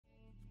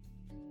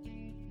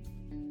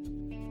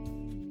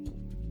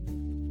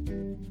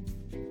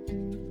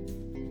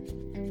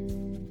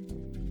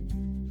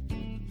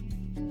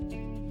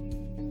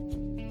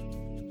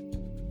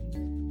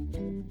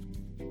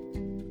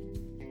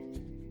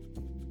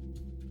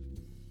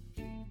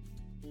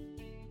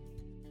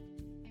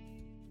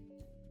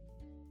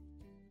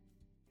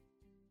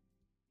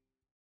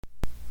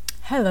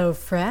Hello,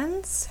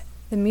 friends.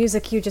 The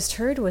music you just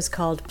heard was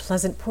called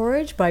Pleasant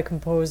Porridge by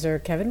composer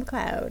Kevin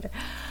MacLeod.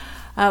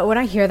 When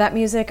I hear that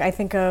music, I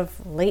think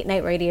of late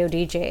night radio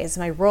DJs.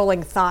 My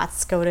rolling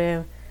thoughts go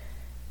to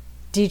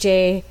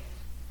DJ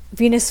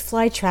Venus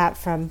Flytrap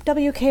from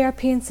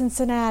WKRP in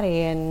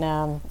Cincinnati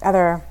and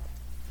other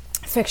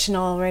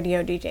fictional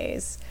radio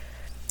DJs.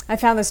 I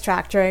found this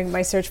track during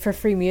my search for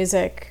free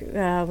music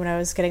when I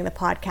was getting the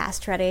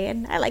podcast ready,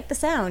 and I liked the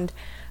sound.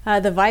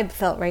 The vibe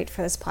felt right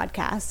for this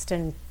podcast,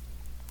 and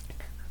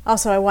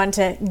also I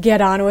wanted to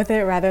get on with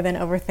it rather than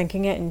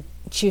overthinking it and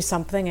choose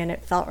something, and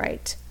it felt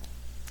right.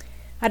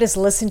 I just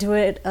listened to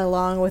it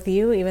along with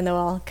you, even though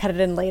I'll cut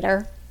it in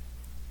later,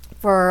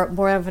 for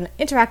more of an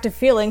interactive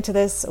feeling to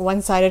this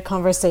one-sided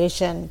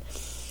conversation.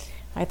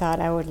 I thought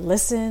I would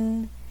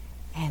listen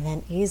and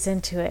then ease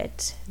into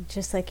it,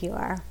 just like you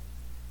are.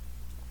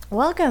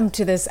 Welcome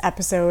to this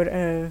episode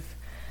of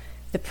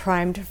the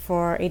Primed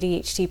for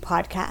ADHD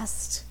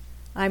podcast.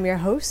 I'm your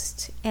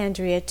host,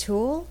 Andrea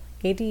Toole,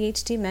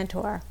 ADHD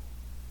mentor.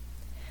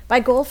 My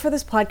goal for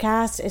this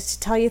podcast is to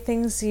tell you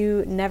things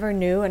you never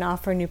knew and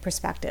offer new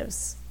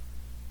perspectives.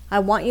 I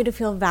want you to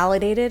feel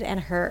validated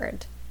and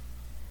heard.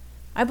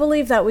 I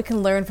believe that we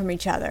can learn from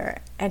each other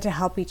and to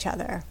help each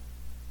other.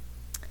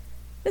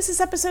 This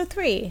is episode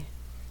 3,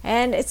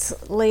 and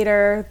it's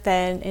later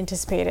than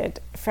anticipated.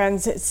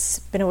 Friends, it's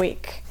been a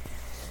week.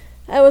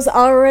 I was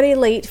already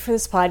late for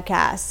this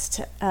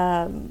podcast.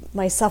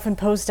 My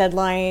self-imposed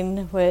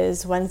deadline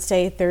was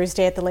Wednesday,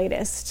 Thursday at the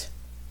latest.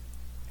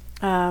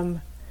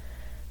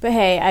 But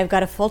hey, I've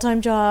got a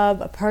full-time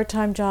job, a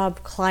part-time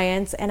job,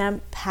 clients, and I'm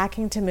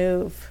packing to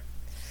move.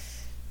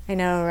 I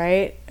know,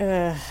 right?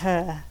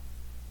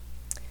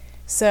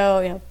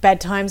 So,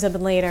 bedtimes have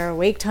been later,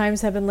 wake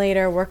times have been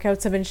later,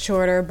 workouts have been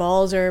shorter,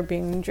 balls are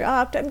being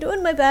dropped. I'm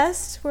doing my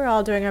best. We're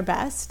all doing our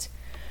best.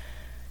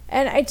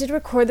 And I did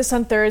record this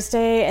on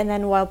Thursday, and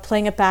then while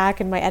playing it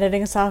back in my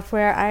editing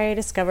software, I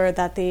discovered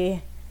that the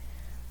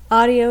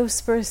audio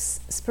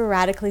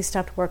sporadically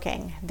stopped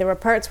working. There were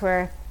parts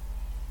where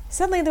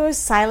suddenly there was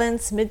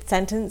silence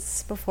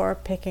mid-sentence before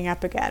picking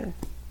up again.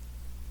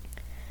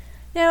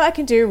 Now, I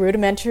can do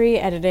rudimentary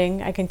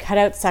editing. I can cut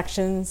out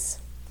sections.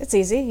 It's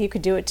easy. You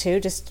could do it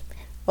too. Just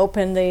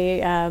open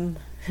the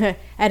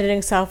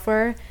editing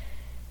software,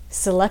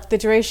 select the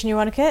duration you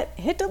want to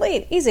hit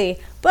delete, easy.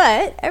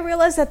 But I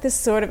realized that this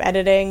sort of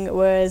editing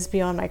was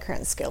beyond my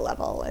current skill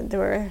level, and there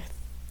were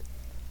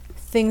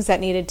things that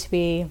needed to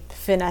be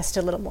finessed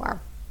a little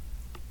more.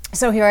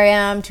 So here I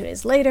am 2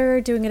 days later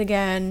doing it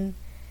again,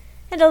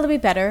 and it'll be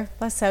better,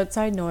 less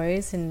outside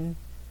noise, and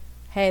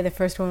hey, the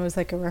first one was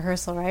like a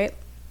rehearsal, right?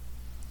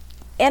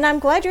 And I'm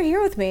glad you're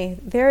here with me.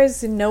 There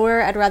is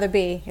nowhere I'd rather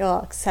be,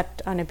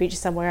 except on a beach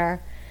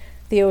somewhere,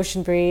 the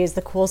ocean breeze,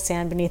 the cool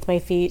sand beneath my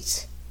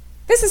feet.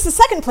 This is the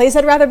second place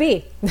I'd rather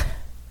be.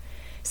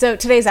 So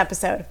today's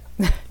episode.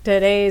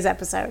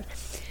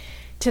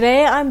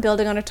 Today I'm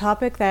building on a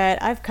topic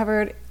that I've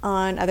covered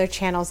on other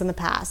channels in the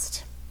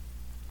past.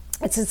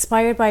 It's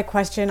inspired by a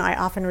question I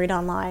often read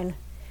online.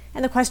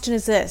 And the question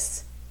is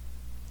this: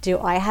 do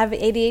I have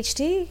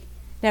ADHD?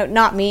 Now,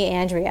 not me,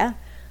 Andrea,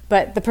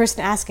 but the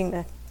person asking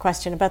the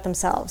question about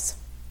themselves.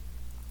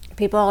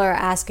 People are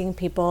asking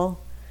people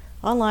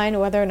online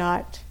whether or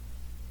not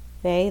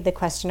they, the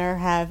questioner,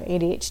 have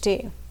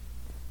ADHD.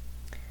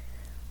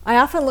 I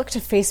often look to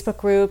Facebook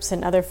groups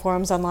and other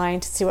forums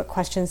online to see what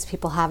questions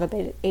people have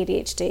about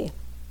ADHD.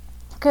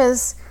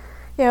 Because,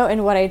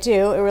 in what I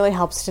do, it really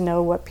helps to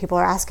know what people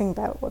are asking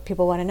about, what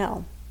people want to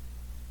know.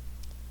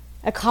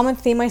 A common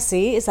theme I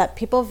see is that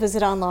people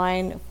visit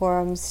online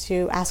forums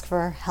to ask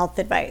for health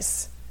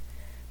advice.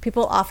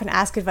 People often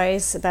ask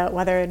advice about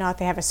whether or not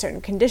they have a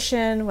certain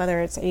condition, whether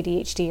it's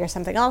ADHD or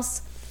something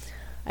else,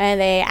 and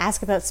they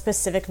ask about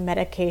specific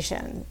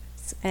medications.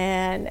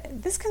 And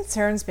this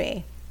concerns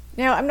me.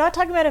 I'm not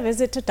talking about a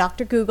visit to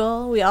Dr.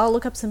 Google. We all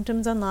look up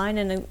symptoms online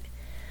and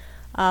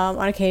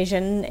on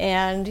occasion,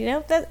 and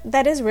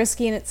that is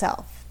risky in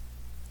itself.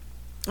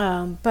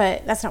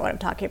 But that's not what I'm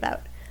talking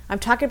about. I'm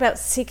talking about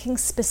seeking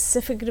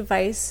specific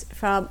advice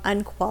from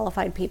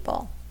unqualified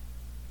people.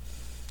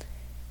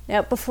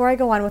 Now, before I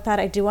go on with that,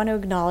 I do want to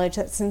acknowledge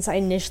that since I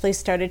initially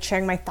started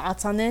sharing my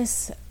thoughts on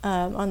this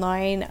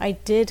online, I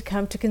did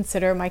come to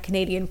consider my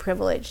Canadian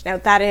privilege. Now,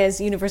 that is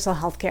universal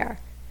healthcare.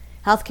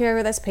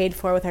 Healthcare that's paid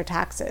for with our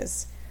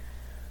taxes.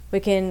 We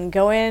can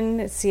go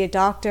in, see a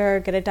doctor,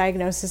 get a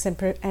diagnosis and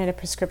a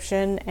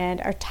prescription,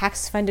 and our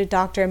tax-funded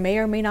doctor may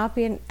or may not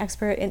be an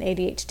expert in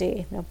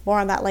ADHD. Now, more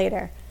on that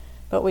later.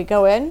 But we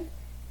go in,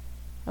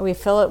 and we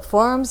fill out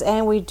forms,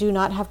 and we do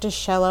not have to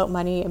shell out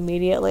money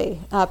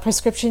immediately.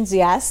 Prescriptions,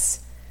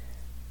 yes,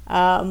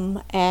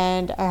 and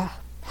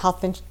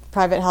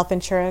private health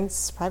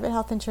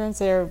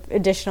insurance, or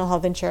additional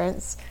health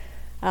insurance,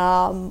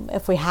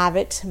 if we have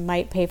it,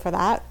 might pay for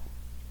that.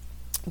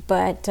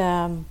 But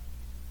other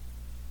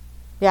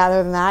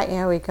than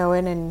that, we go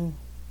in and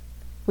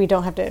we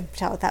don't have to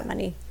shell out that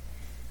money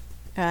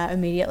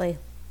immediately.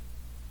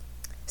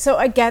 So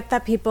I get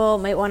that people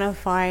might want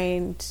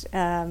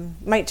to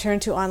might turn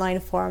to online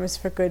forums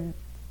for good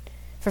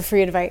for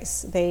free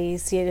advice. They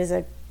see it as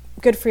a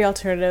good free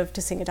alternative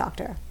to seeing a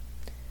doctor.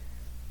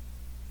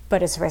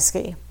 But it's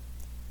risky.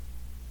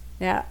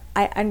 Now,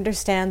 I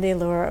understand the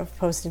allure of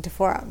posting to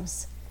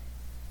forums.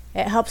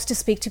 It helps to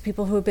speak to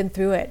people who have been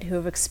through it, who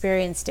have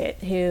experienced it,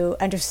 who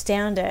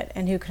understand it,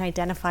 and who can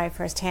identify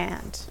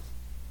firsthand.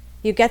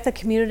 You get the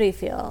community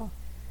feel.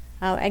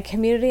 And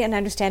community and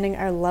understanding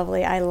are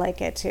lovely. I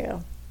like it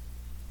too.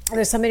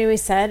 There's something to be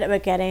said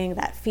about getting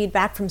that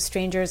feedback from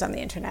strangers on the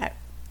internet.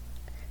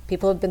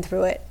 People have been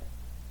through it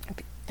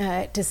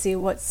to see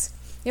what's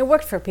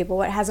worked for people,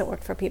 what hasn't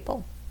worked for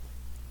people.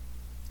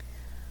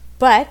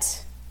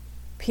 But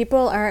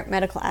people aren't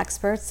medical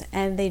experts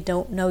and they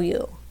don't know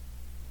you.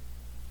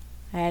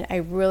 And I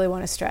really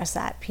want to stress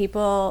that.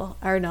 People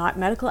are not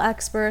medical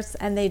experts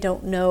and they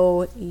don't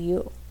know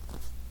you.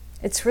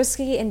 It's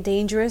risky and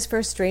dangerous for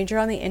a stranger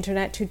on the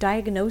internet to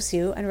diagnose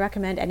you and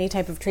recommend any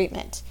type of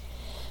treatment.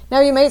 Now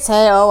you might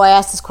say, I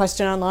asked this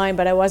question online,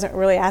 but I wasn't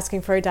really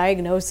asking for a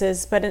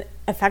diagnosis. But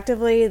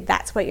effectively,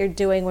 that's what you're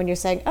doing when you're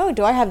saying,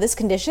 do I have this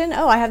condition?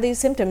 I have these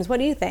symptoms. What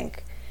do you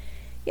think?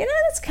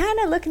 It's kind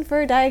of looking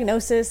for a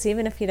diagnosis,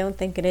 even if you don't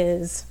think it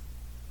is.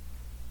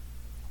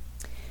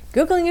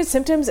 Googling your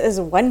symptoms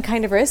is one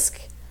kind of risk,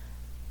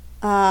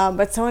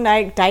 but someone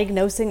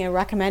diagnosing and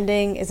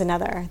recommending is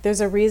another.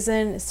 There's a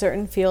reason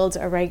certain fields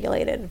are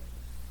regulated.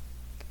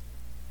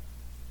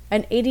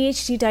 An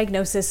ADHD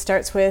diagnosis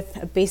starts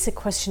with a basic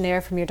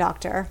questionnaire from your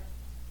doctor,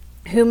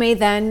 who may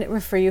then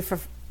refer you for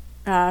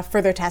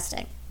further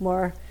testing,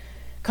 more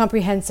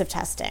comprehensive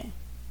testing.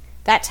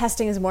 That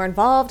testing is more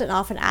involved and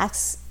often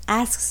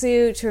asks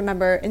you to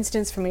remember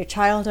incidents from your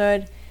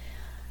childhood,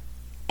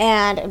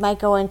 and it might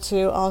go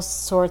into all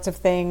sorts of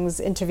things,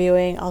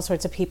 interviewing all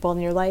sorts of people in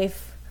your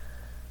life.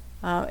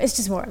 It's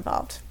just more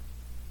involved.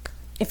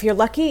 If you're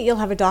lucky, you'll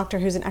have a doctor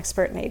who's an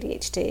expert in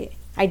ADHD.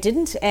 I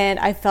didn't, and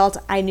I felt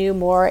I knew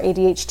more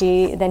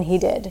ADHD than he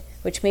did,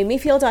 which made me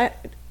feel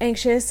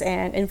anxious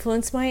and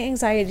influenced my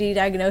anxiety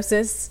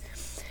diagnosis.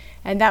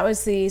 And that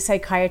was the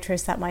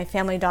psychiatrist that my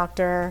family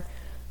doctor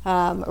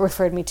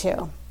referred me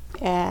to.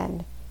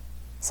 And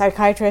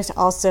psychiatrist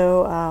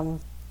also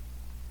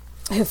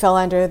who fell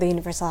under the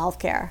universal health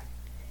care.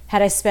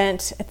 Had I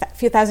spent a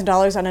few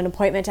 $1,000s on an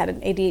appointment at an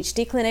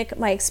ADHD clinic,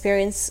 my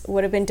experience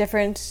would have been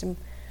different.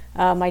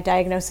 My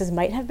diagnosis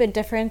might have been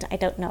different. I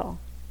don't know.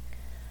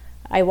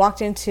 I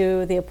walked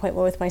into the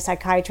appointment with my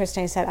psychiatrist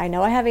and I said, I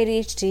know I have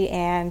ADHD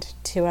and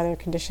 2 other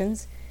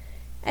conditions,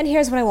 and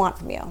here's what I want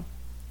from you.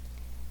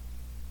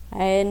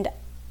 And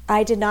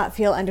I did not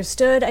feel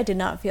understood. I did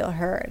not feel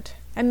heard.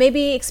 And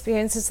maybe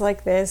experiences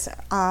like this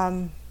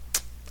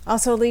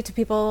also lead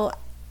people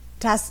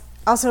to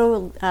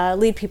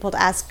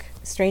ask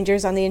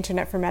strangers on the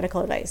internet for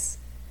medical advice.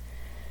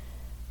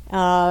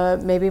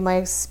 Maybe my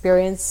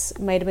experience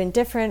might have been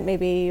different.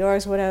 Maybe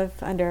yours would have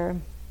under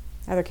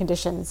other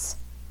conditions.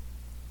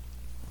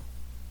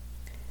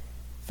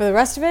 For the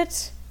rest of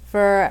it,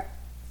 for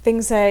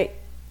things that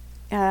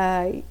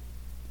don't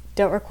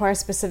require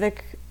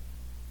specific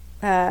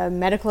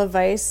medical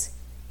advice,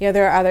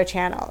 there are other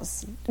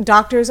channels.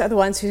 Doctors are the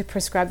ones who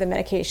prescribe the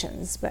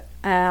medications, but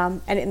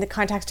and in the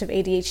context of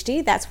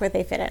ADHD, that's where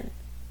they fit in.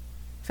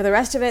 For the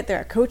rest of it, there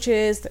are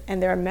coaches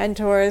and there are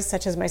mentors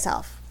such as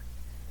myself.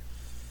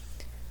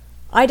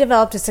 I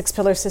developed a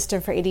 6-pillar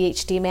system for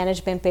ADHD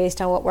management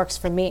based on what works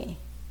for me.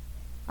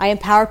 I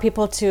empower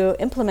people to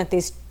implement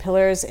these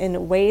pillars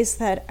in ways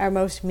that are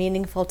most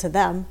meaningful to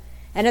them,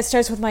 and it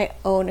starts with my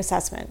own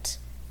assessment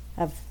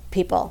of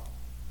people.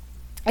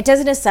 It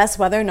doesn't assess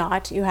whether or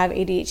not you have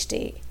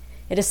ADHD.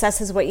 It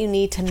assesses what you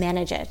need to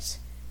manage it.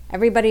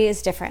 Everybody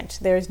is different.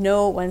 There's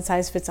no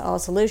one-size-fits-all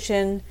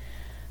solution.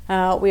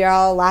 We are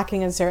all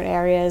lacking in certain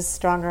areas,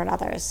 stronger in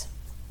others.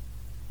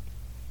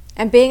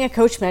 And being a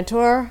coach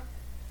mentor,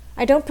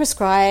 I don't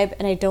prescribe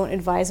and I don't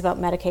advise about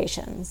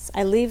medications.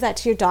 I leave that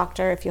to your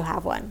doctor if you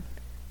have one.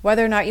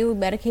 Whether or not you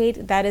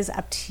medicate, that is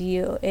up to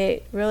you.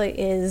 It really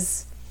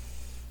is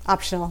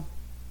optional.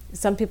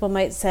 Some people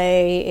might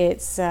say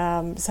it's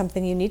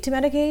something you need to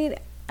medicate.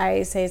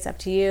 I say it's up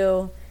to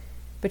you,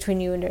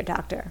 between you and your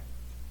doctor.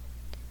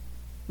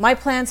 My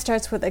plan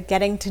starts with a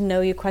getting to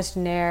know you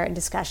questionnaire and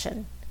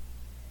discussion.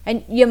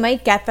 And you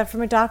might get that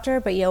from a doctor,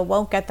 but you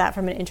won't get that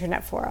from an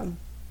internet forum.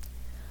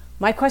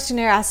 My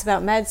questionnaire asks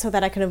about meds so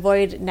that I can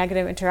avoid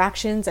negative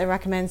interactions and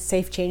recommend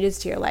safe changes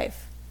to your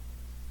life.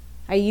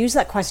 I use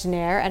that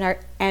questionnaire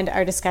and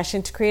our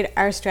discussion to create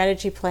our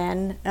strategy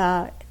plan.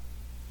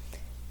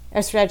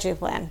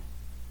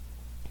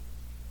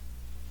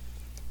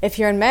 If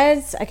you're in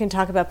meds, I can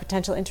talk about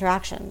potential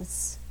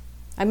interactions.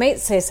 I might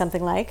say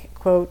something like,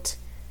 quote,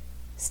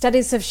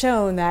 studies have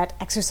shown that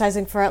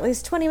exercising for at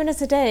least 20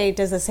 minutes a day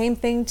does the same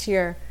thing to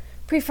your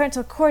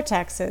prefrontal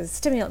cortex as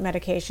stimulant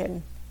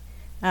medication.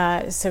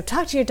 So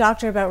talk to your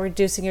doctor about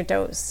reducing your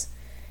dose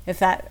if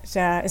that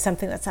is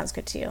something that sounds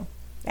good to you,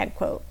 end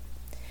quote.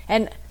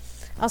 And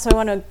also I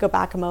want to go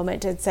back a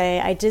moment and say,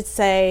 I did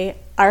say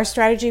our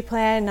strategy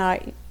plan,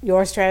 not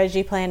your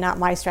strategy plan, not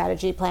my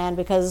strategy plan,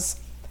 because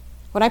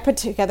when I put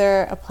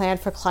together a plan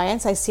for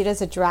clients, I see it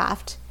as a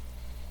draft.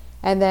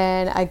 And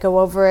then I go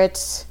over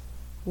it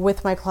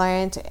with my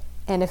client.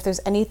 And if there's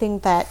anything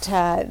that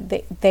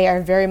they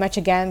are very much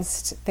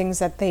against, things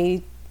that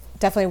they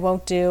definitely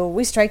won't do,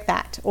 we strike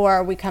that,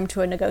 or we come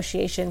to a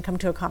negotiation, come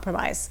to a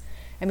compromise.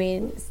 I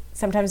mean,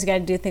 sometimes you got to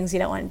do things you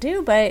don't want to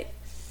do, but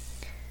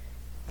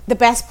the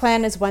best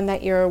plan is one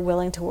that you're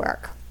willing to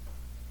work.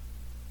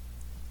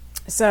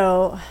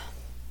 So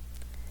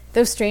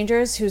those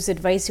strangers whose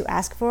advice you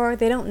ask for,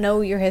 they don't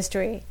know your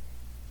history.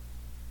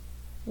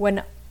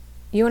 When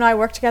you and I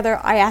work together,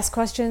 I ask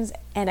questions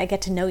and I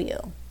get to know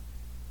you.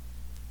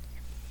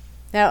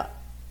 Now,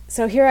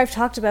 so here I've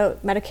talked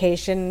about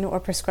medication or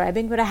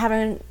prescribing, but I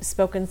haven't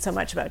spoken so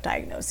much about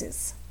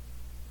diagnoses.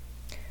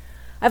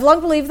 I've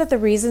long believed that the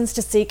reasons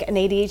to seek an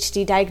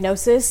ADHD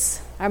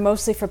diagnosis are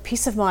mostly for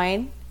peace of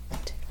mind,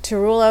 to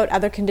rule out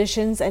other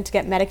conditions, and to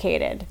get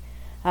medicated.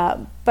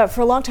 But for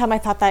a long time, I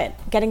thought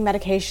that getting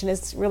medication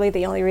is really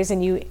the only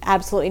reason you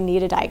absolutely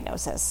need a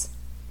diagnosis.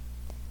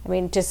 I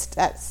mean,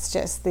 that's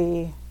just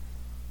the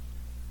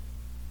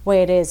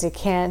way it is. You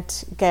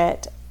can't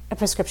get a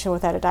prescription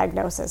without a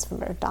diagnosis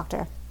from a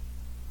doctor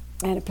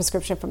and a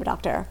prescription from a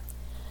doctor.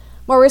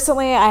 More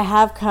recently, I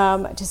have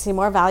come to see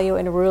more value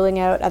in ruling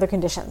out other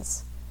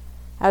conditions.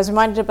 I was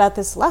reminded about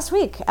this last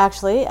week,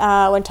 actually,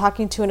 when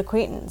talking to an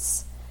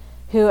acquaintance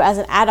who, as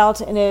an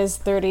adult in his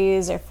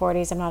 30s or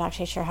 40s, I'm not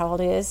actually sure how old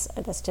he is,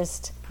 that's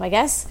just my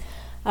guess,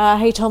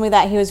 he told me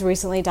that he was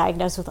recently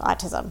diagnosed with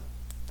autism.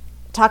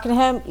 Talking to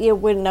him, you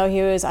wouldn't know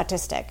he was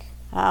autistic.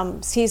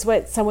 He's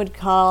what some would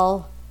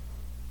call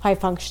high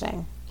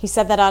functioning. He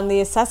said that on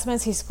the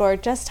assessments he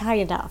scored just high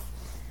enough.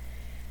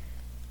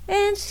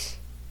 And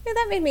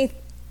that made me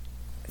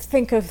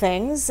think of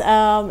things.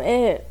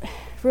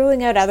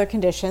 Ruling out other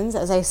conditions,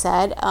 as I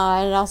said,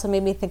 and it also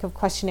made me think of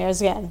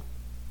questionnaires again.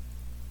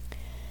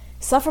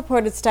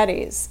 Self-reported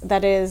studies,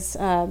 that is,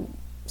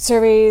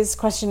 surveys,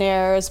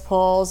 questionnaires,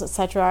 polls,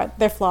 etc.,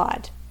 they're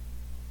flawed.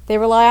 They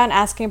rely on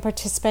asking a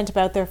participant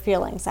about their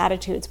feelings,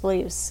 attitudes,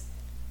 beliefs,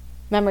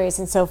 memories,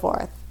 and so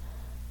forth.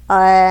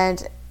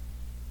 And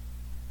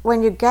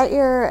when you get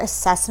your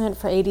assessment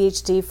for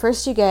ADHD,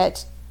 first you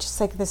get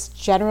just like this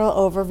general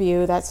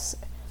overview that's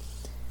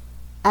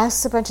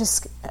asks a bunch of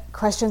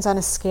questions on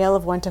a scale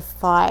of 1 to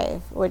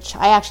 5, which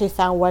I actually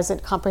found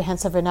wasn't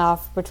comprehensive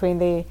enough. Between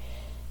the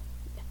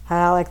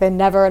the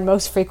never and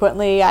most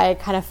frequently, I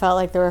kind of felt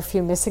like there were a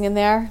few missing in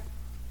there.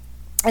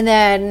 And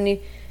then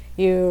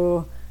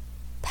you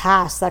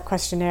pass that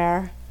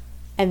questionnaire,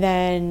 and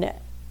then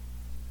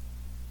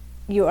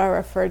you are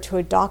referred to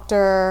a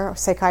doctor or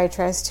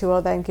psychiatrist who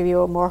will then give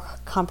you a more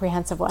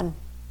comprehensive one.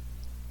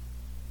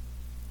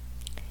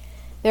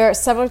 There are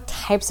several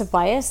types of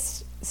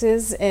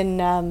biases in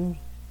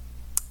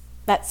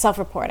that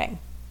self-reporting.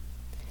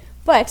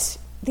 But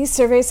these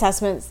survey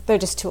assessments, they're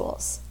just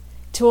tools.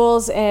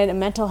 Tools in a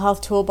mental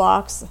health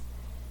toolbox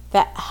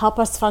that help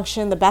us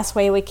function the best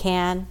way we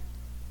can,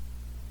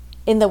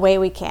 in the way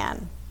we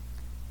can.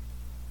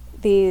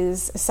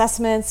 These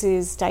assessments,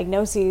 these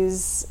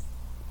diagnoses,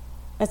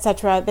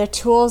 etc., they're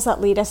tools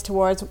that lead us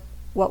towards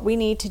what we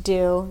need to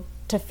do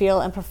to feel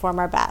and perform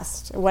our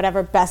best, or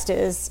whatever best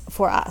is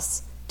for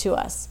us, to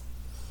us.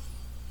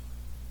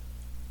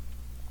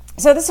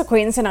 So this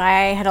acquaintance and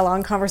I had a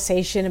long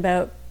conversation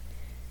about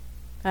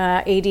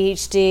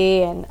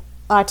ADHD and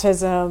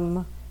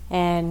autism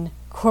and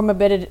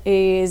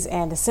comorbidities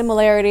and the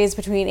similarities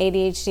between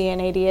ADHD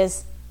and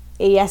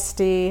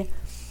ASD.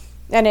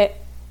 And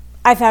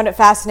I found it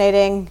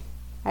fascinating.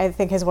 I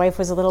think his wife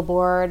was a little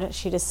bored.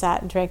 She just sat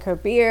and drank her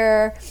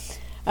beer.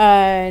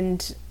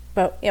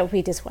 But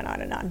we just went on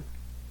and on.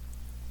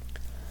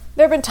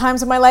 There have been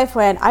times in my life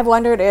when I've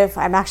wondered if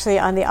I'm actually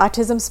on the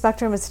autism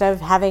spectrum instead of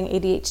having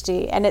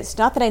ADHD. And it's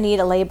not that I need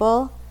a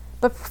label,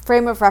 but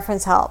frame of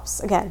reference helps.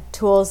 Again,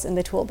 tools in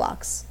the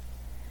toolbox.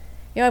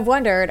 I've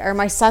wondered, are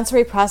my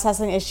sensory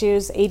processing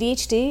issues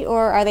ADHD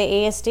or are they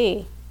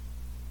ASD?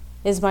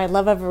 Is my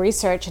love of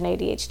research an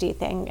ADHD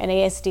thing, an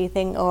ASD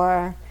thing,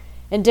 or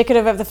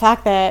indicative of the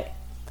fact that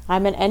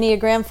I'm an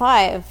Enneagram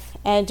 5?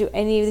 And do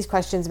any of these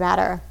questions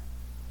matter?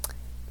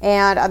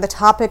 And on the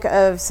topic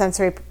of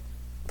sensory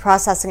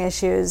processing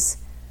issues,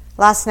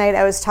 last night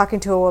I was talking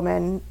to a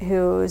woman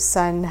whose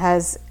son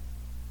has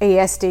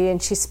ASD,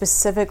 and she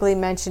specifically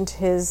mentioned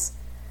his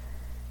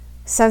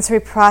sensory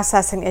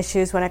processing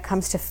issues when it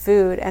comes to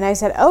food. And I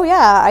said, oh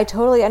yeah, I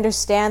totally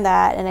understand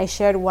that. And I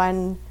shared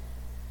one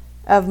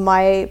of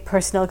my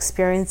personal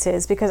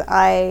experiences because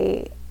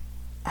I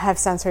have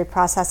sensory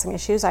processing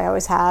issues. I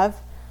always have.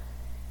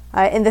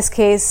 In this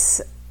case,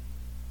 it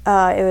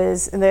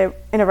was in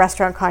a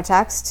restaurant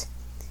context.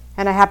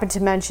 And I happened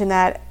to mention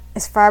that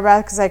as far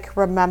back as I can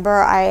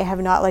remember, I have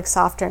not liked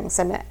soft drinks.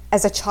 And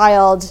as a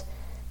child,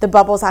 the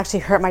bubbles actually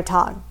hurt my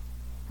tongue.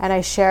 And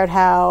I shared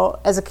how,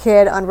 as a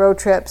kid on road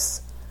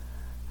trips,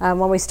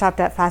 when we stopped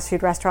at fast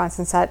food restaurants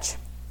and such,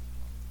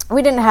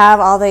 we didn't have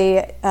all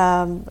the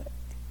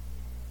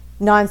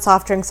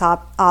non-soft drinks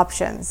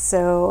options.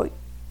 So,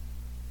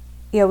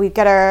 we'd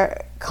get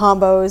our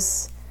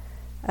combos,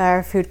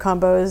 our food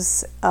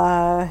combos,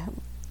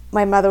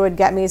 my mother would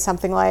get me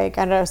something like,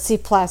 I don't know, C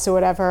plus or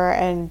whatever,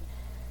 and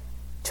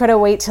try to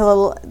wait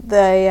till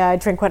the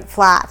drink went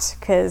flat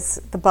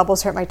because the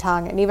bubbles hurt my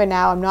tongue. And even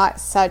now, I'm not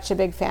such a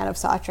big fan of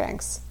soft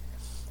drinks.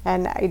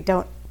 And I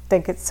don't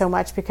think it's so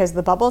much because of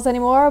the bubbles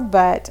anymore,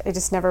 but I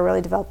just never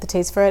really developed the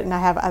taste for it, and I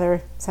have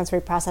other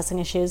sensory processing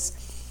issues.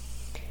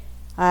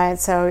 And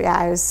so, yeah,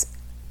 I was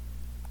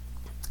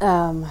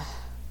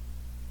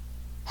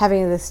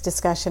having this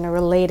discussion or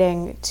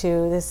relating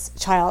to this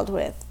child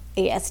with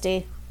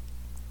ASD.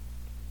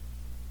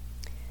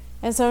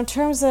 And so in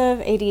terms of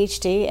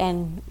ADHD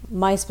and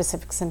my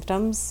specific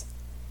symptoms,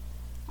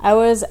 I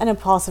was an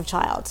impulsive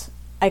child.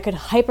 I could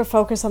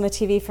hyper-focus on the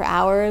TV for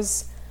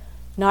hours,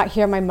 not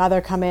hear my mother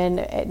come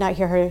in, not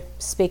hear her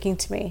speaking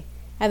to me.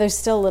 And there's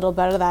still a little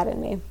bit of that in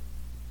me.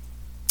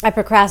 I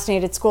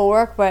procrastinated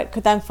schoolwork, but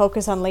could then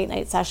focus on late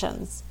night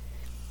sessions.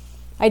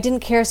 I didn't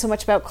care so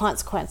much about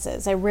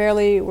consequences. I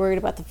rarely worried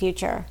about the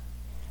future.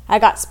 I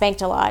got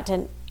spanked a lot,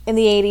 and in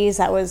the 80s,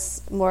 that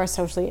was more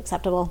socially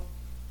acceptable.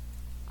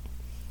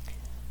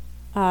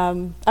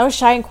 I was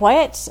shy and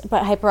quiet,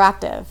 but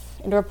hyperactive.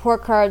 In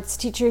report cards,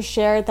 teachers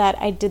shared that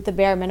I did the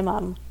bare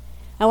minimum.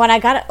 And when I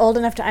got old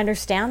enough to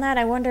understand that,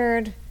 I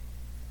wondered,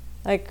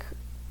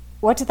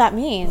 what did that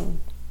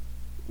mean?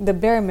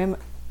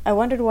 I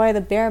wondered why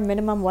the bare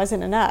minimum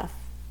wasn't enough.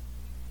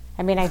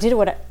 I mean, I did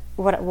what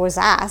was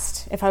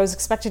asked. If I was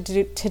expected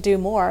to do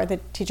more, the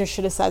teacher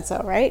should have said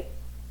so, right?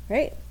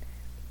 Right?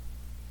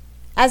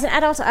 As an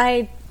adult,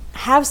 I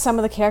have some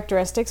of the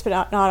characteristics, but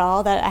not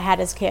all, that I had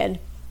as a kid.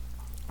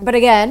 But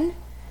again,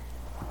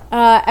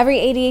 every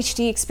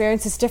ADHD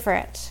experience is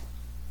different.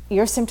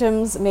 Your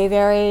symptoms may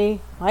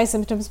vary, my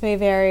symptoms may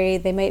vary,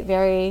 they might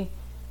vary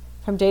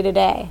from day to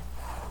day.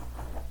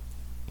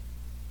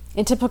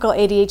 In typical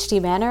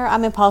ADHD manner,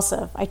 I'm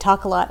impulsive. I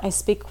talk a lot, I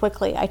speak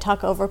quickly, I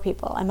talk over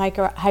people, I'm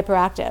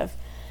hyperactive.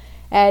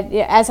 And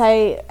as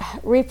I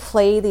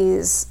replay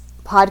these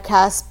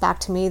podcasts back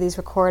to me, these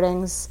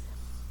recordings,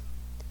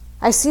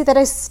 I see that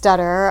I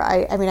stutter.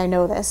 I mean, I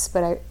know this,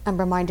 but I'm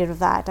reminded of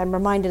that. I'm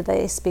reminded that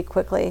I speak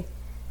quickly,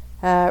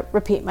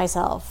 repeat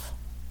myself.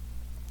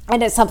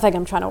 And it's something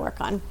I'm trying to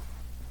work on.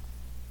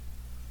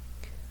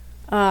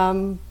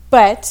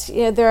 But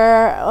there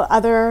are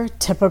other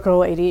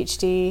typical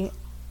ADHD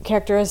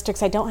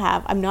characteristics I don't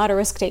have. I'm not a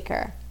risk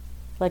taker,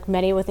 like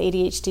many with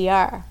ADHD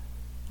are.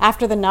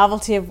 After the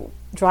novelty of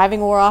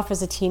driving wore off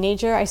as a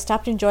teenager, I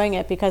stopped enjoying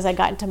it because I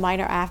got into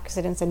minor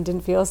accidents and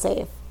didn't feel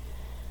safe.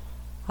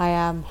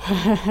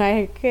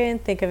 I can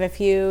think of a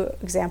few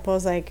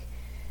examples, like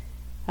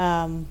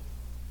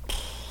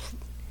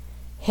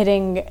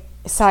hitting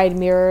side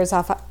mirrors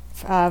off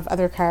of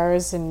other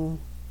cars and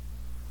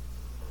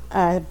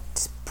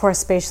poor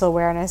spatial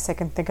awareness. I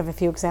can think of a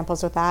few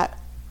examples with that,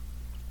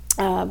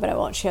 but I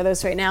won't share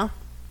those right now.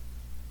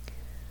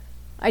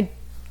 I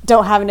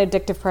don't have an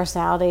addictive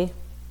personality.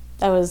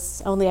 I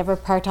was only ever a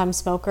part-time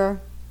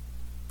smoker.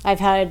 I've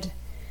had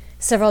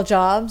several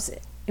jobs.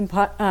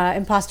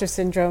 Imposter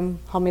syndrome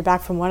held me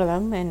back from one of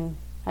them, and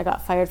I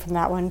got fired from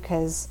that one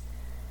because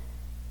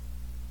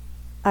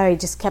I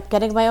just kept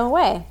getting my own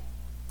way.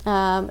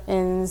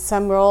 In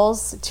some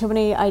roles, too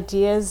many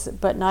ideas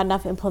but not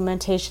enough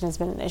implementation has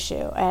been an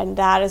issue, and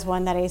that is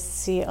one that I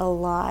see a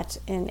lot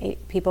in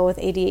people with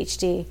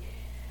ADHD.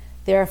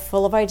 They're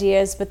full of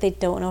ideas but they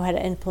don't know how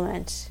to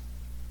implement.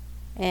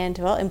 And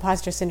well,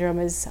 imposter syndrome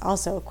is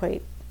also a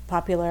quite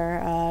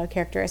popular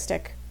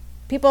characteristic.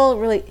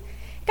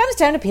 It comes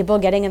down to people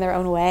getting in their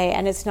own way,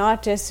 and it's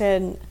not just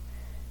an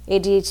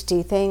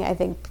ADHD thing. I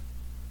think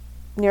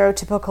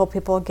neurotypical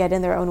people get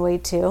in their own way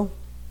too,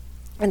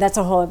 and that's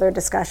a whole other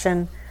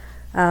discussion.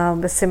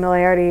 The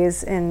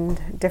similarities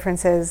and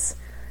differences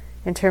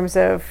in terms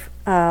of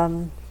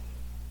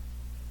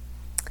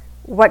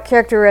what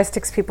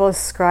characteristics people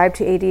ascribe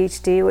to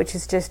ADHD, which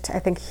is just, I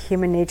think,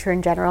 human nature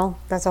in general.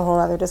 That's a whole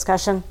other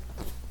discussion.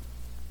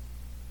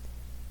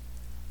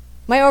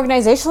 My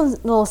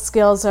organizational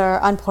skills are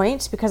on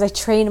point because I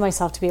trained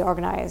myself to be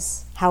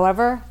organized.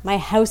 However, my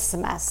house is a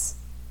mess.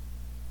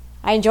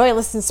 I enjoy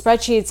listing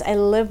spreadsheets. I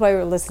live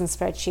by listing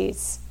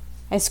spreadsheets.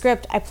 I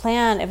script, I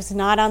plan. If it's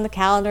not on the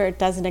calendar, it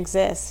doesn't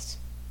exist.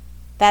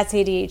 That's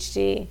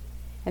ADHD.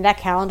 And that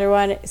calendar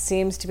one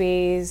seems to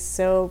be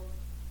so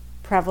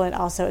prevalent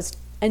also. It's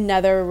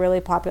another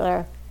really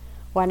popular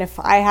one. If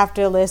I have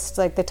to list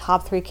like the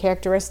top 3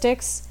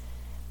 characteristics,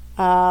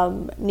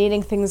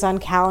 needing things on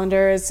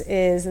calendars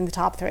is in the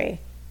top 3.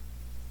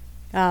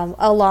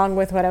 Along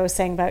with what I was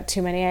saying about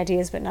too many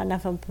ideas but not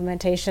enough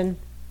implementation.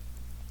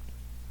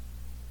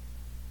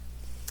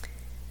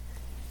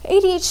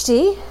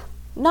 ADHD,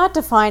 not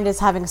defined as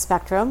having a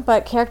spectrum,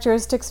 but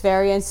characteristics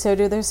vary and so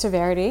do their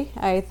severity.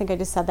 I think I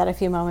just said that a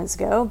few moments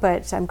ago,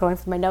 but I'm going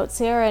through my notes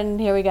here, and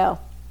here we go.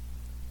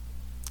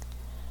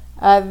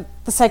 The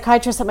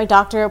psychiatrist at my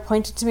doctor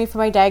pointed to me for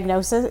my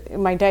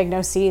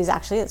diagnoses,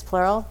 actually, it's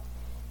plural.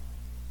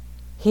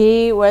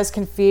 He was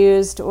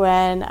confused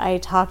when I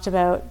talked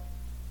about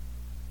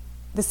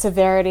the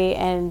severity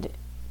and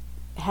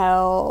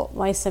how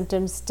my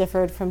symptoms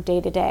differed from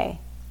day to day.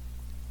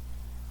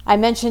 I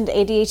mentioned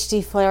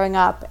ADHD flaring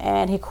up,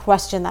 and he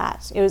questioned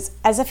that. It was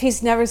as if he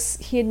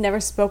had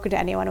never spoken to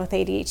anyone with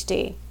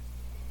ADHD.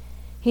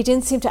 He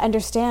didn't seem to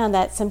understand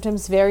that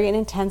symptoms vary in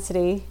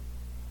intensity,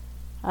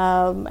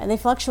 and they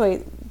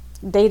fluctuate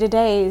day to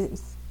day.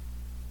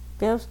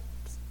 They're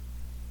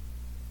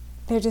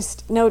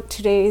just no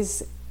 2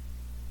 days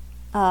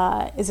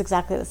is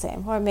exactly the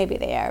same, or maybe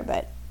they are,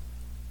 but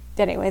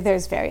anyway,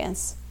 there's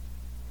variance.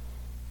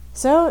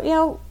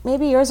 So,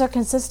 maybe yours are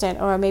consistent,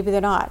 or maybe they're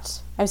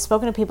not. I've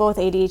spoken to people with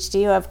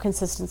ADHD who have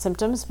consistent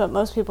symptoms, but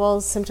most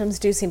people's symptoms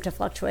do seem to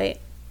fluctuate.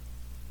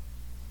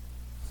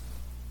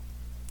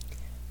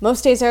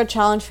 Most days are a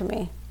challenge for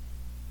me.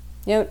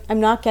 I'm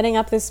not getting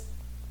up this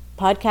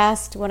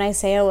podcast when I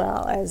say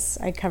well, as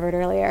I covered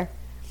earlier.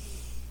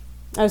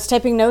 I was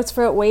typing notes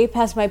for it way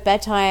past my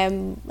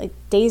bedtime like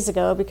days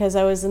ago because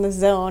I was in the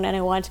zone and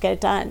I wanted to get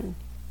it done.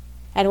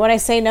 And when I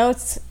say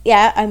notes,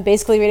 I'm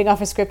basically reading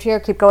off a script here,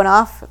 keep going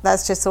off.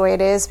 That's just the way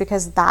it is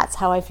because that's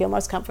how I feel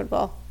most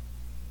comfortable.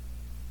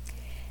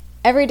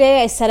 Every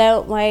day I set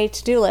out my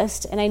to-do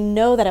list and I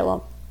know that I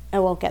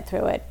won't get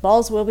through it.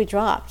 Balls will be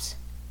dropped.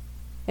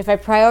 If I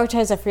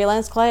prioritize a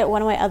freelance client,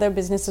 one of my other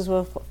businesses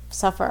will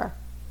suffer.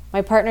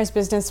 My partner's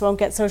business won't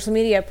get social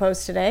media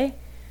posts today.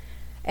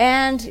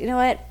 And you know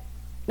what?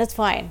 That's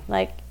fine.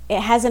 It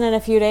hasn't in a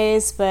few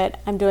days, but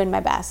I'm doing my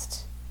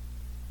best.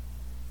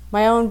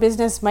 My own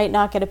business might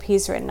not get a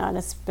piece written on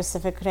a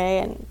specific day,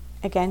 and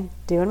again,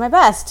 doing my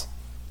best.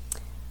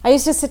 I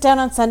used to sit down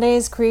on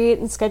Sundays, create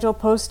and schedule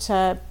posts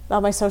on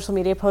my social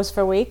media posts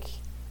for a week,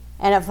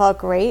 and it felt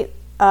great.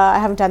 I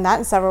haven't done that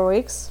in several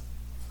weeks.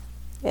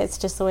 It's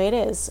just the way it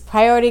is.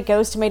 Priority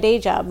goes to my day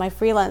job, my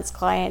freelance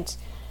client,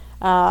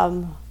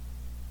 my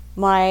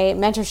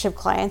mentorship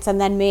clients, and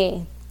then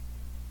me.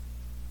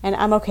 And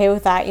I'm okay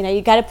with that.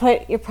 You got to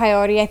put your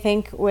priority, I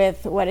think,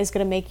 with what is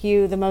going to make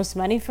you the most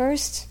money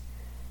first.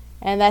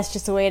 And that's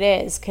just the way it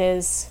is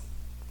because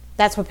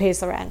that's what pays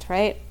the rent,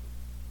 right?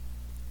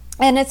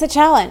 And it's a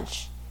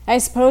challenge. I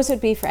suppose it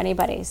would be for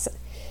anybody.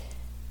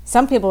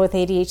 Some people with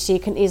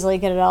ADHD can easily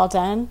get it all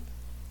done.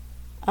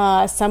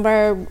 Some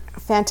are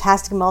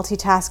fantastic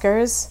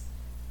multitaskers.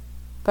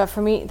 But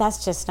for me,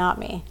 that's just not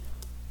me.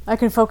 I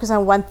can focus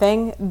on one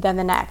thing, then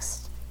the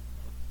next.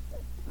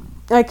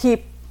 I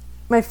keep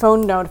my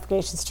phone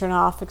notifications turned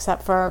off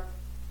except for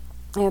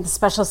the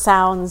special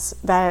sounds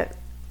that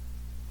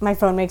my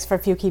phone makes for a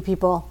few key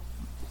people.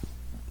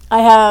 I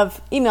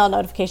have email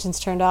notifications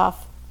turned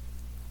off.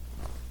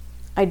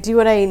 I do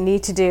what I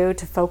need to do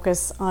to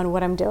focus on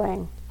what I'm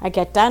doing. I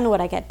get done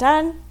what I get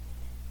done,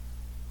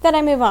 then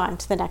I move on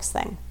to the next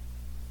thing.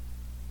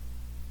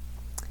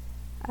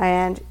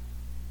 And,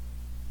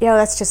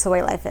 that's just the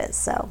way life is.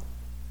 So,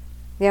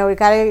 we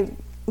got to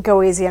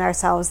go easy on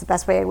ourselves the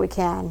best way we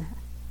can.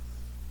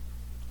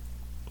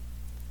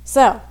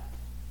 So,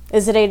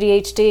 is it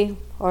ADHD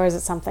or is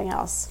it something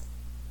else?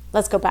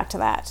 Let's go back to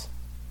that.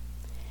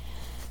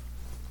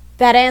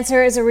 That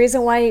answer is a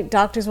reason why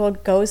doctors will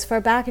go as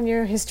far back in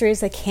your history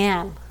as they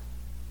can.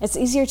 It's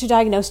easier to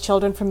diagnose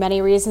children for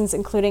many reasons,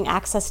 including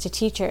access to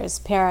teachers,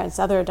 parents,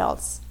 other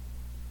adults.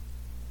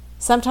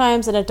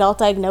 Sometimes an adult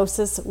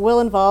diagnosis will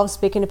involve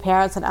speaking to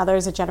parents and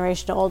others a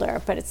generation older,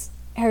 but it's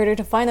harder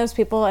to find those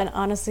people, and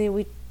honestly,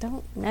 we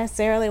don't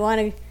necessarily want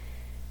to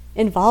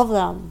involve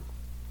them.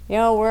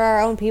 We're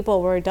our own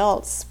people, we're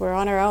adults, we're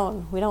on our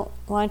own. We don't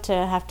want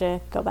to have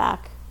to go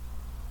back.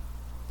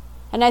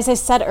 And as I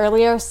said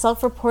earlier,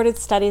 self-reported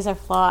studies are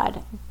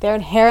flawed. They're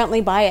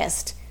inherently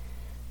biased.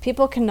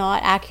 People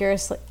cannot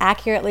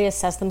accurately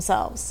assess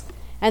themselves.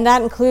 And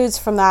that includes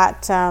from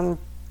that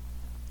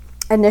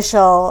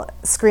initial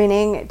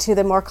screening to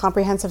the more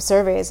comprehensive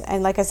surveys.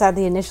 And like I said,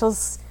 the initial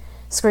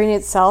screening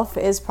itself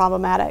is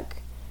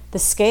problematic. The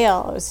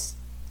scale is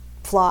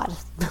flawed,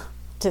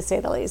 to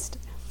say the least.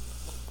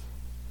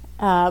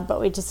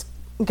 But we just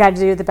got to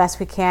do the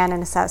best we can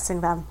in assessing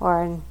them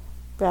or in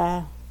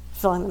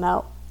filling them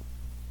out.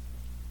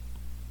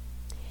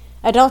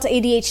 Adult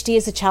ADHD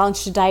is a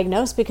challenge to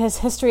diagnose because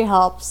history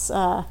helps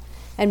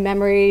and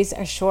memories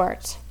are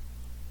short.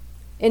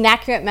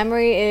 Inaccurate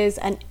memory is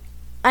an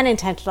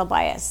unintentional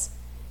bias.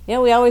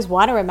 We always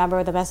want to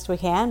remember the best we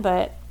can,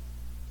 but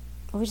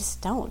we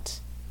just don't.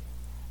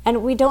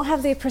 And we don't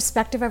have the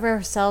perspective of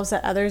ourselves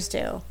that others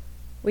do.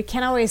 We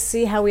can't always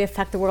see how we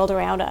affect the world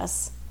around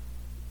us.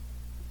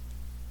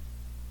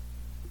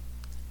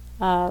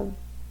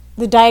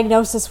 The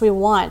diagnosis we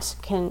want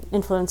can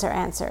influence our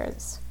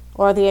answers,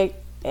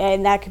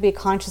 and that could be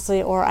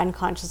consciously or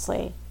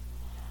unconsciously.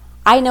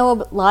 I know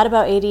a lot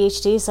about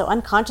ADHD, so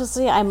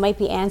unconsciously I might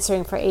be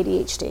answering for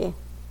ADHD.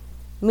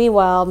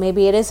 Meanwhile,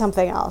 maybe it is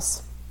something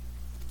else.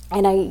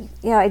 And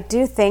I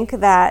do think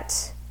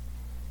that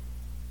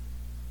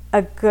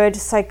a good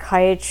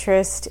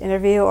psychiatrist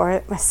interview or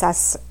an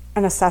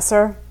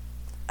assessor,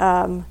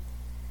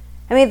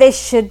 they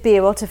should be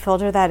able to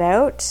filter that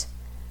out,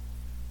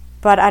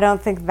 but I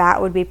don't think that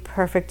would be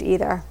perfect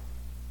either.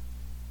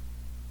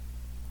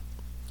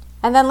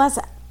 And then let's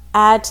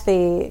add to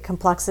the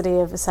complexity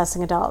of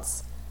assessing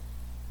adults.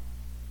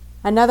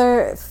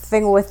 Another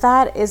thing with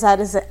that is that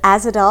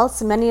as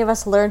adults, many of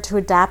us learn to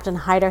adapt and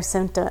hide our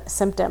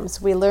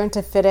symptoms. We learn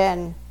to fit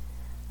in.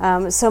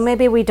 So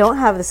maybe we don't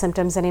have the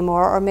symptoms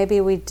anymore, or maybe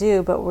we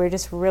do, but we're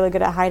just really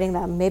good at hiding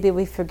them. Maybe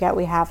we forget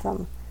we have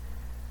them.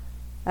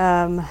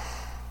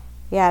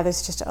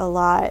 There's just a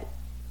lot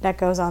that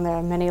goes on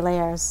there, many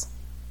layers.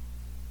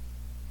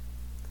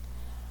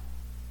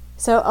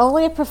 So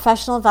only a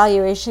professional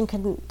evaluation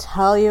can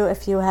tell you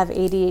if you have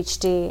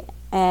ADHD,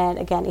 and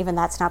again, even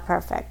that's not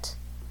perfect.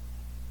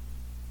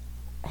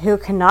 Who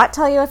cannot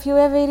tell you if you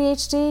have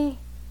ADHD?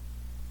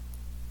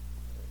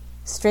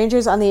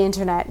 Strangers on the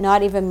internet,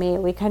 not even me.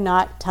 We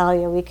cannot tell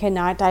you. We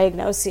cannot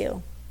diagnose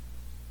you.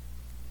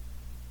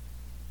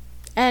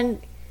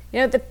 And,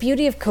 the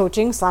beauty of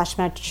coaching /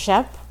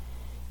 mentorship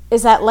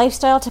is that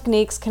lifestyle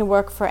techniques can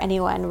work for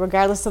anyone,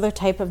 regardless of their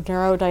type of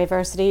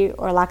neurodiversity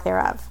or lack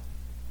thereof.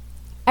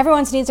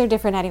 Everyone's needs are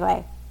different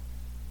anyway.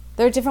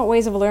 There are different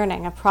ways of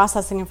learning and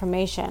processing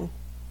information.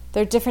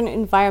 There are different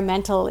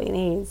environmental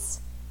needs.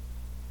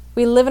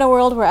 We live in a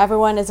world where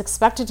everyone is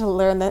expected to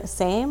learn the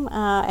same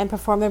and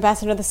perform their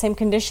best under the same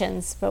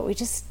conditions, but we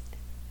just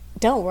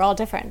don't. We're all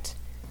different.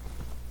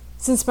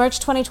 Since March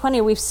 2020,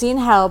 we've seen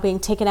how being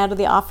taken out of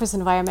the office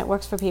environment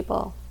works for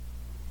people.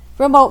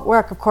 Remote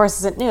work, of course,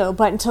 isn't new,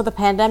 but until the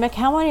pandemic,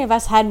 how many of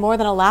us had more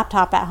than a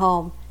laptop at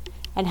home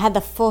and had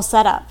the full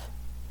setup?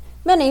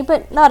 Many,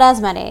 but not as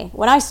many.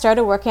 When I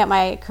started working at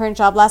my current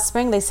job last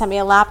spring, they sent me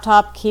a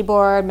laptop,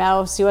 keyboard,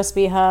 mouse,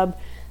 USB hub,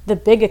 the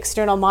big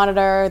external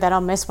monitor that I'll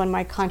miss when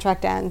my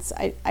contract ends.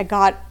 I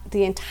got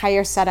the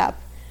entire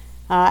setup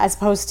as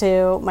opposed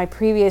to my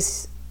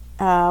previous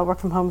work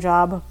from home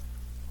job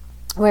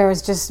where it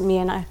was just me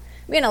and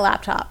a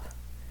laptop.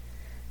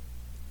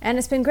 And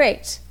it's been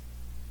great.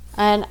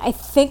 And I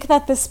think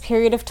that this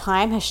period of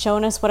time has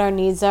shown us what our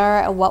needs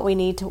are and what we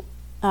need to,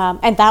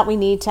 and that we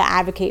need to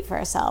advocate for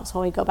ourselves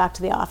when we go back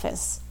to the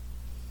office.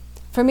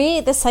 For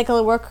me, this cycle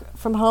of work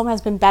from home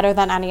has been better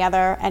than any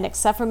other, and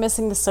except for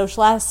missing the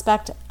social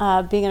aspect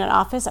of being in an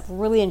office, I've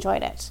really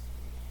enjoyed it.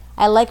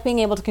 I like being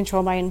able to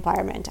control my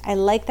environment. I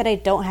like that I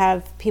don't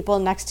have people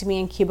next to me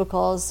in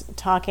cubicles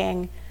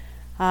talking,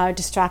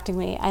 distracting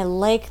me. I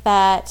like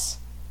that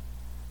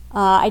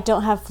I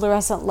don't have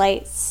fluorescent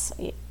lights.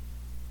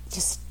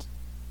 Just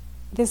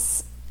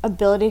this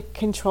ability to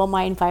control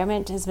my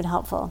environment has been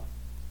helpful.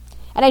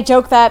 And I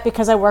joke that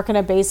because I work in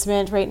a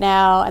basement right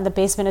now, and the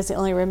basement is the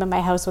only room in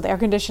my house with air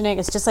conditioning,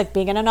 it's just like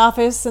being in an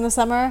office in the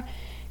summer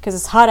because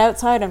it's hot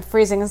outside, I'm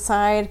freezing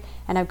inside,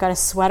 and I've got a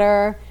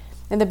sweater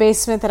in the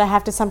basement that I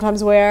have to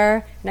sometimes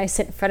wear, and I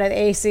sit in front of the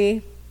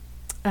AC.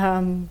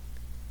 But,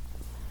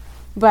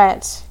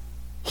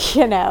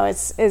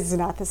 it's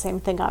not the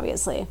same thing,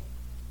 obviously.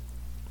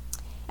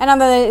 And on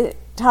the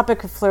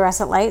topic of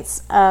fluorescent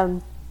lights,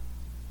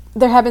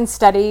 there have been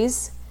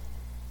studies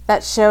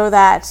that show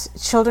that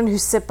children who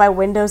sit by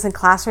windows in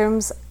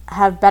classrooms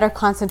have better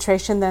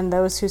concentration than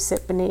those who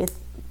sit beneath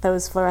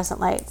those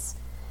fluorescent lights.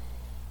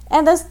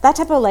 And that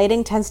type of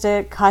lighting tends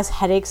to cause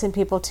headaches in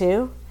people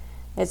too.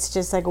 It's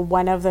just like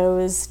one of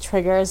those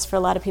triggers for a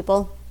lot of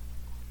people.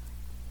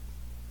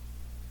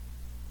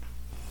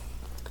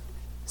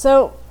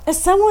 So,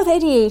 as someone with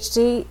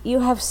ADHD, you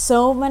have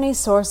so many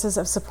sources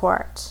of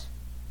support.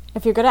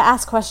 If you're going to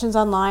ask questions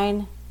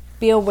online,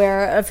 be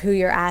aware of who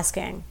you're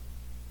asking.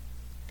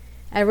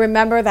 And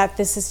remember that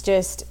this is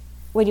just,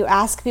 when you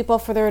ask people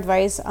for their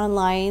advice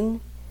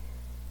online,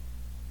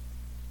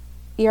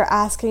 you're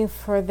asking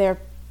for their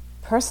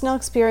personal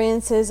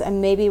experiences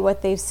and maybe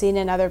what they've seen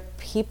in other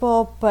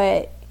people,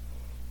 but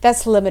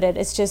that's limited.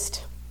 It's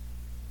just,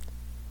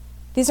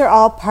 these are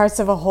all parts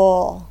of a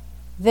whole.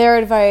 Their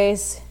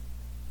advice,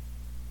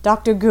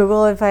 Dr.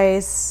 Google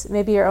advice,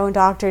 maybe your own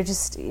doctor,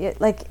 just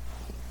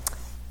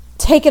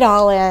take it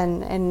all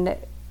in and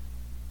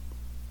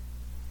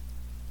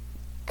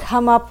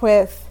come up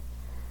with,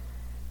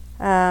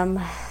 how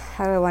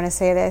do I want to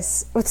say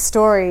this, with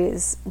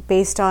stories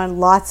based on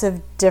lots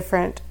of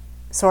different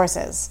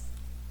sources.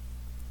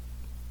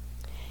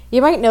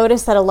 You might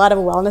notice that a lot of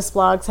wellness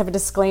blogs have a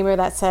disclaimer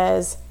that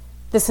says,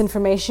 this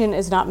information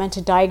is not meant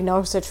to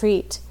diagnose or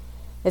treat.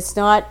 It's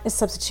not a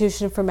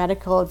substitution for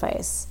medical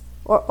advice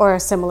or a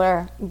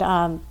similar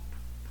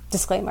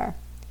disclaimer.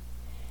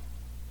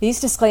 These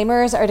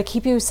disclaimers are to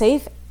keep you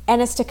safe,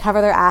 and it's to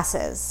cover their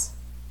asses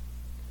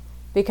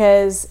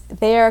because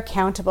they are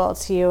accountable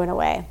to you in a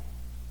way.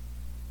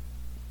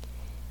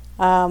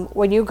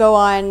 When you go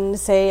on,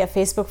 say, a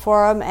Facebook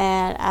forum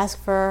and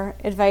ask for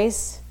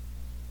advice,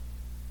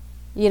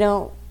 you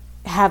don't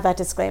have that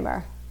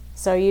disclaimer.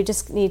 So you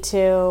just need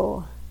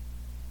to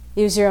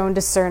use your own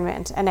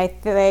discernment. And I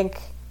think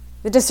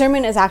the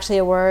discernment is actually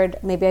a word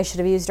maybe I should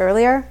have used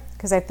earlier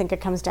because I think it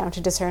comes down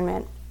to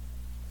discernment.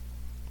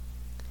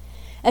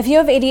 If you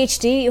have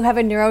ADHD, you have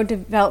a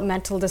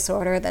neurodevelopmental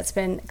disorder that's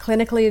been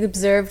clinically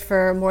observed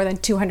for more than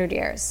 200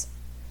 years.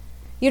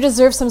 You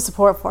deserve some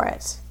support for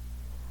it.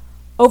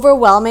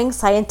 Overwhelming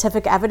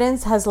scientific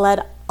evidence has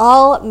led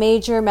all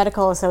major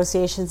medical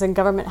associations and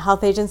government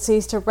health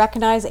agencies to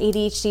recognize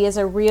ADHD as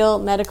a real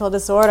medical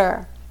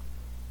disorder.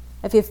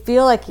 If you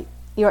feel like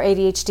your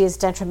ADHD is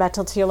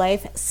detrimental to your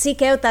life,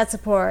 seek out that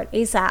support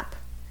ASAP.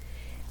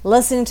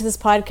 Listening to this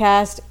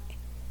podcast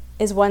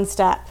is one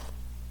step,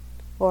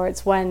 or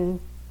it's one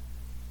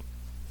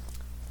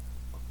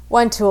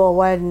tool,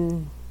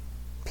 one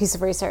piece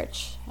of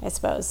research, I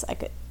suppose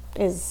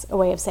is a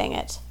way of saying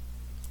it.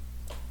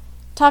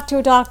 Talk to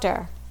a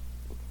doctor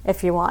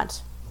if you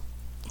want.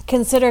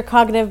 Consider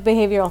cognitive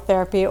behavioral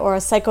therapy or a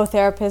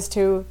psychotherapist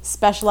who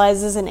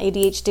specializes in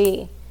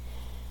ADHD.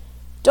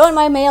 Join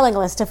my mailing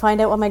list to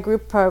find out when my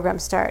group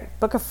programs start.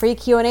 Book a free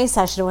Q&A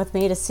session with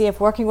me to see if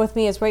working with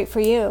me is right for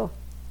you.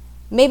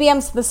 Maybe I'm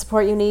the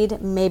support you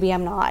need, maybe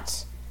I'm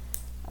not.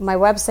 My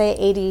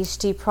website,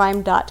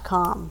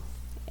 adhdprime.com,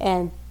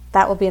 and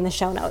that will be in the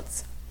show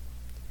notes.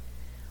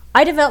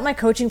 I developed my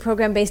coaching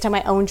program based on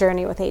my own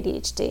journey with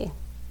ADHD.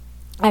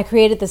 I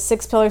created the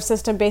 6-pillar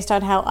system based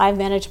on how I've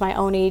managed my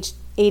own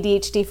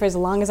ADHD for as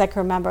long as I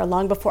can remember,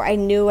 long before I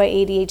knew what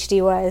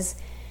ADHD was.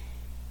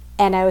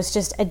 And I was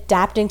just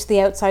adapting to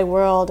the outside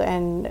world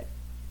and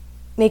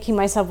making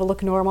myself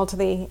look normal to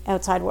the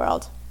outside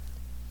world.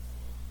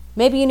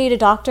 Maybe you need a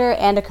doctor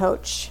and a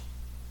coach.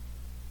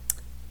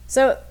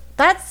 So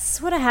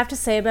that's what I have to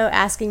say about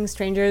asking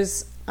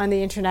strangers on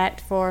the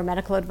internet for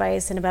medical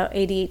advice and about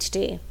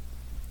ADHD.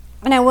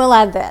 And I will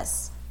add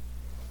this.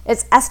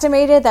 It's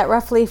estimated that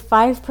roughly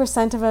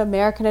 5% of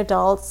American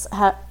adults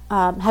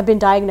have been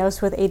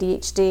diagnosed with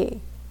ADHD.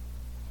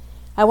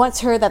 I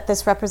once heard that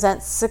this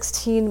represents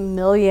 16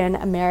 million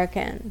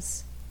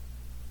Americans.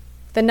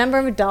 The number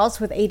of adults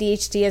with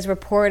ADHD as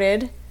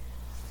reported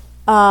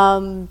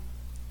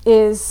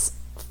is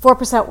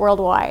 4%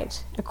 worldwide,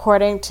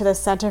 according to the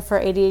Center for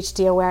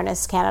ADHD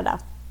Awareness Canada.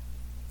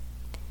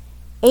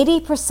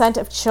 80%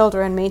 of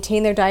children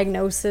maintain their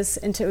diagnosis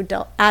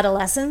into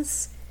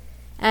adolescence,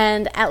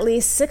 and at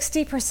least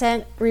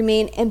 60%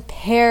 remain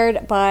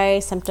impaired by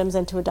symptoms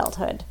into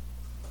adulthood.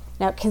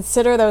 Now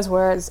consider those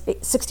words.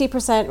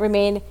 60%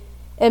 remain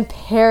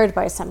impaired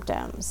by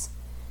symptoms.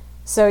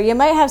 So you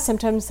might have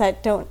symptoms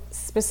that don't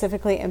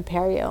specifically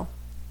impair you.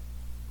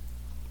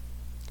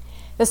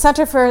 The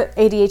Center for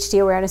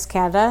ADHD Awareness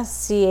Canada,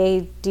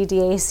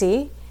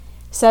 CADDAC,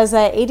 says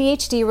that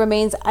ADHD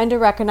remains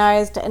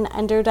under-recognized and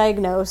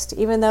underdiagnosed,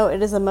 even though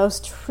it is the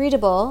most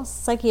treatable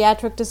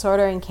psychiatric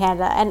disorder in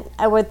Canada, and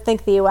I would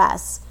think the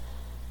US,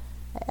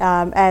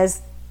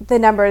 as the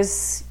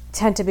numbers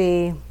tend to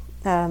be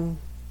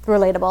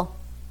relatable.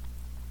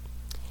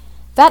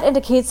 That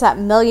indicates that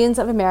millions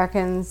of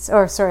adults,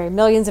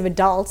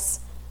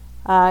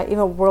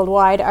 even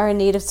worldwide, are in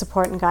need of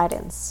support and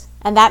guidance.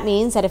 And that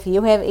means that if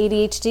you have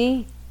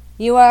ADHD,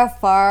 you are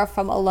far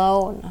from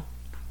alone.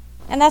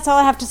 And that's all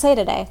I have to say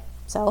today.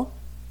 So,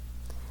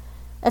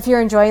 if you're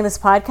enjoying this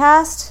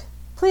podcast,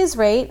 please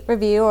rate,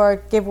 review,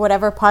 or give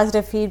whatever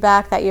positive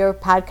feedback that your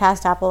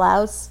podcast app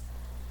allows.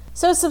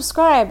 So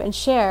subscribe and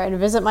share and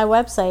visit my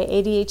website,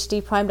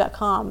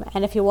 adhdprime.com.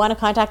 And if you want to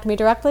contact me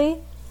directly,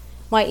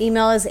 my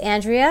email is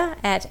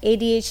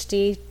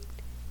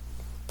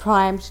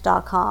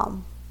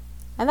andrea@adhdprime.com.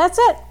 And that's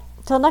it.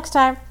 Till next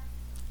time,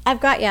 I've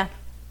got ya.